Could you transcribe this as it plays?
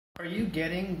Are you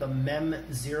getting the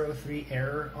MEM03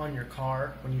 error on your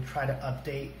car when you try to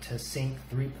update to Sync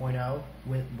 3.0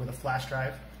 with a flash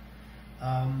drive?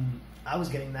 I was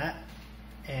getting that,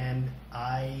 and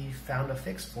I found a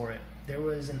fix for it. There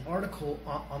was an article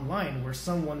online where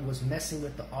someone was messing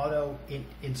with the auto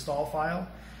install file,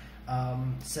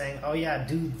 saying, "Oh yeah,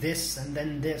 do this and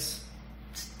then this."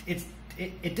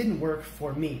 It didn't work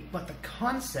for me, but the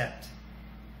concept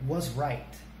was right.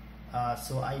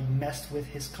 So I messed with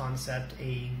his concept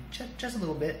just a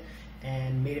little bit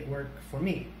and made it work for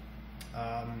me.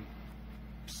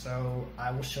 So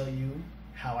I will show you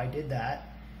how I did that.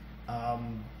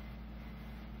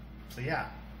 So yeah,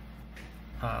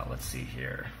 let's see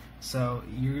here. So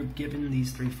you're given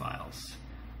these three files: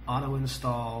 auto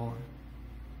install,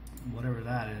 whatever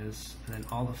that is, and then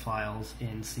all the files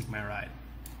in Sync My Ride.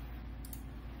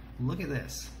 Look at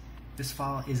this. This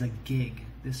file is a gig.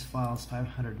 This file is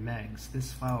 500 megs.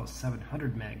 This file is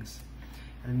 700 megs.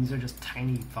 And these are just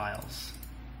tiny files.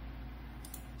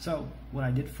 So what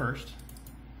I did first,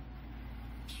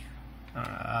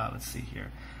 let's see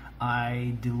here.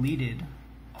 I deleted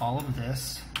all of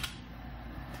this,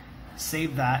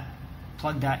 saved that,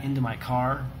 plugged that into my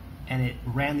car, and it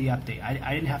ran the update.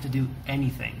 I didn't have to do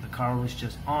anything. The car was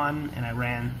just on, and I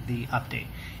ran the update.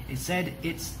 It said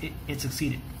it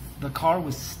succeeded. The car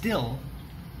was still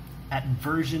at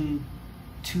version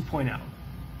 2.0,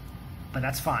 but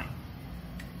that's fine.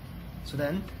 So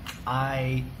then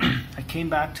I came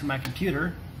back to my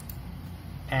computer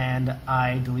and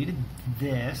I deleted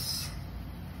this,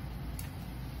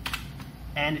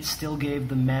 and it still gave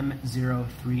the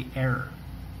MEM03 error.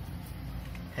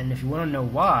 And if you want to know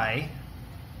why,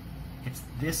 it's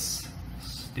this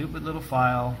stupid little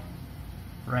file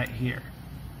right here,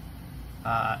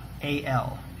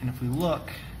 AL. And if we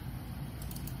look,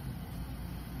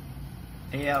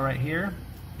 AL right here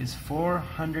is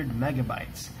 400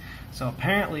 megabytes. So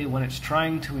apparently when it's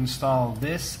trying to install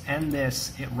this and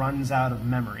this, it runs out of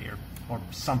memory or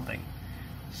something.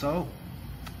 So,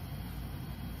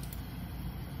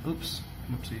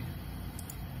 oopsie.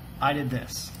 I did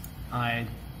this. I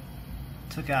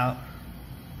took out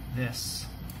this.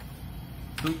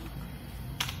 Boop.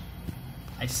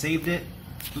 I saved it.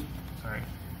 Sorry.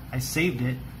 I saved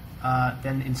it,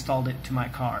 then installed it to my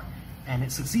car, and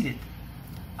it succeeded.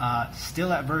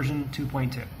 Still at version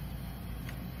 2.2.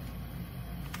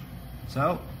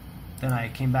 So then I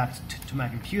came back to my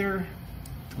computer,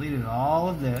 deleted all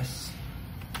of this,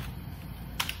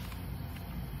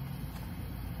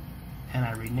 and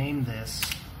I renamed this,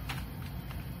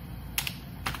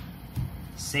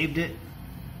 saved it,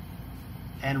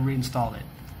 and reinstalled it.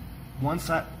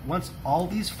 Once all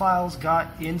these files got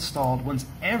installed, once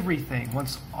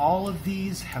all of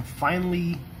these have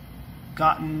finally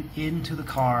gotten into the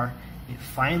car, it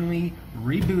finally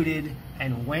rebooted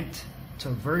and went to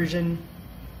version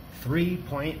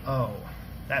 3.0.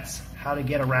 That's how to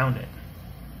get around it.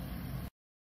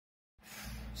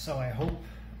 So I hope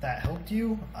that helped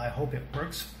you. I hope it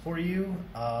works for you.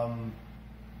 I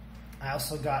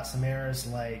also got some errors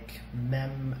like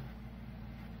MEM,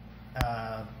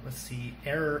 let's see,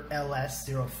 error LS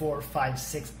 04, 5,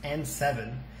 6, and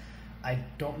 7. I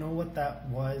don't know what that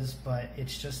was, but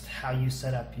it's just how you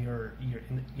set up your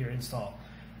install.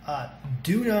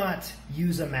 Do not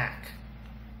use a Mac.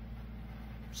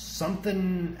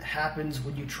 Something happens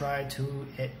when you try to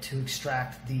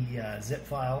extract the zip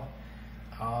file,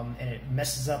 and it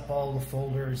messes up all the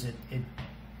folders.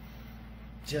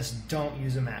 Just don't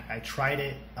use a Mac. I tried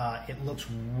it. It looks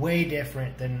way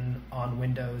different than on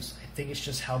Windows. I think it's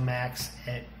just how Macs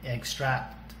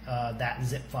extract that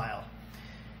zip file.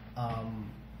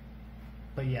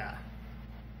 But yeah,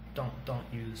 don't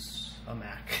use a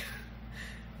Mac.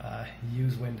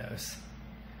 Use Windows.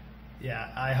 Yeah,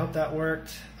 I hope that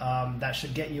worked. That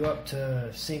should get you up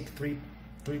to Sync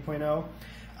 3.0.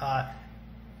 I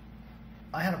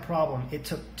had a problem. It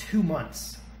took 2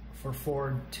 months for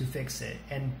Ford to fix it,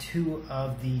 and two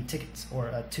tickets.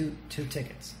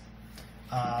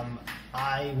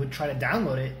 I would try to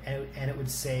download it, and it would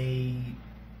say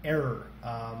error,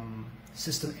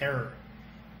 system error.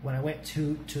 When I went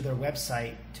to their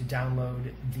website to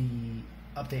download the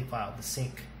update file, the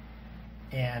sync,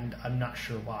 and I'm not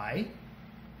sure why,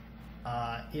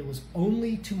 it was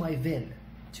only to my VIN,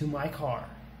 to my car.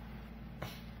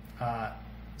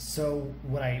 So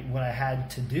what I had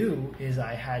to do is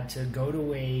I had to go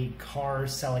to a car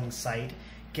selling site,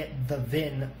 get the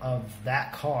VIN of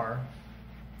that car,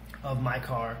 of my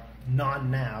car,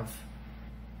 non-nav,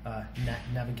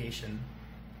 navigation,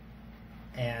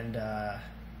 and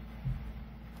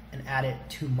add it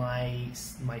to my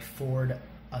Ford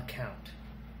account.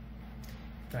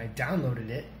 Then I downloaded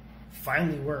it,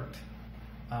 finally worked,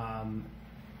 and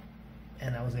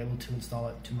I was able to install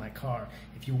it to my car.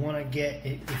 If you want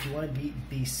to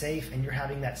be safe and you're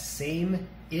having that same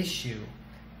issue,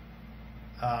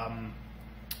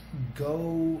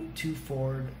 go to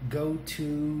Ford, go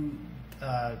to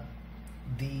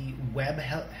the web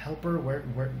helper where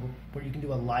you can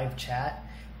do a live chat,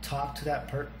 talk to that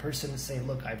person and say,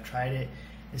 look, I've tried it,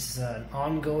 this is an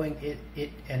ongoing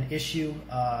an issue,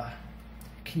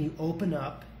 can you open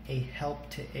up a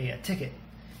ticket?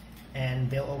 And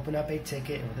they'll open up a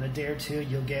ticket, and within a day or two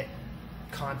you'll get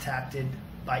contacted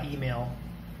by email,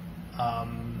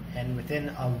 and within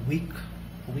a week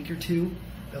or two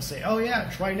they'll say, oh yeah,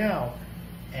 try now,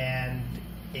 and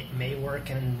it may work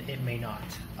and it may not.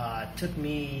 It took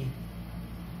me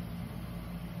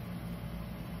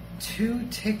 2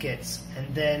 tickets,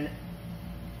 and then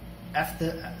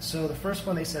so the first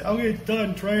one they said, okay, it's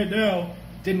done, try it now,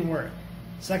 didn't work.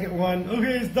 Second one,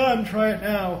 okay, it's done, try it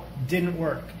now, didn't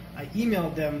work. I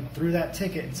emailed them through that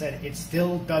ticket and said, it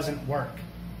still doesn't work.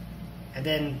 And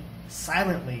then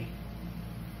silently,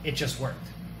 it just worked.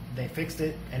 They fixed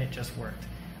it and it just worked.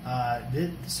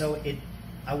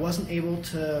 I wasn't able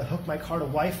to hook my car to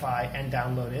Wi-Fi and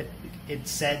download it. It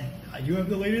said, you have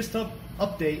the latest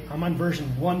update. I'm on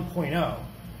version 1.0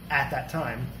 at that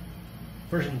time.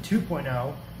 Version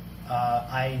 2.0,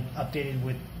 I updated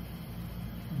with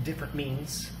different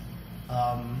means.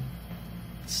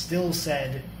 Still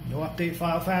said, no update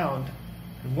file found.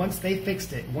 And once they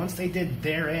fixed it, once they did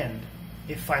their end,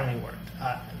 it finally worked.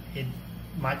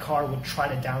 My car would try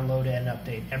to download an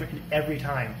update every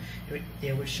time.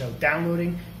 It would show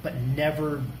downloading, but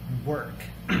never work.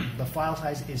 The file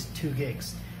size is 2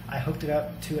 gigs. I hooked it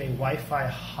up to a Wi-Fi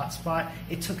hotspot.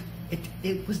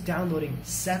 It was downloading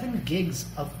 7 gigs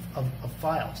of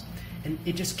files, and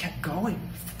it just kept going.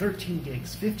 13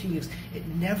 gigs, 15 gigs. It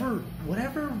never,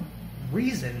 whatever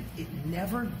reason, it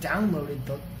never downloaded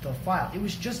the file. It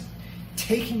was just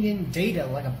taking in data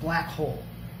like a black hole.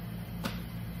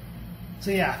 So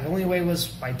yeah, the only way was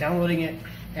by downloading it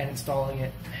and installing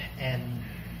it, and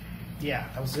yeah,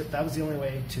 that was it. That was the only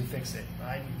way to fix it.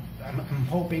 I'm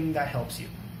hoping that helps you.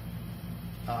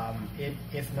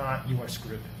 If not, you are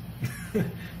screwed.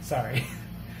 Sorry.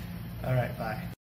 All right, bye.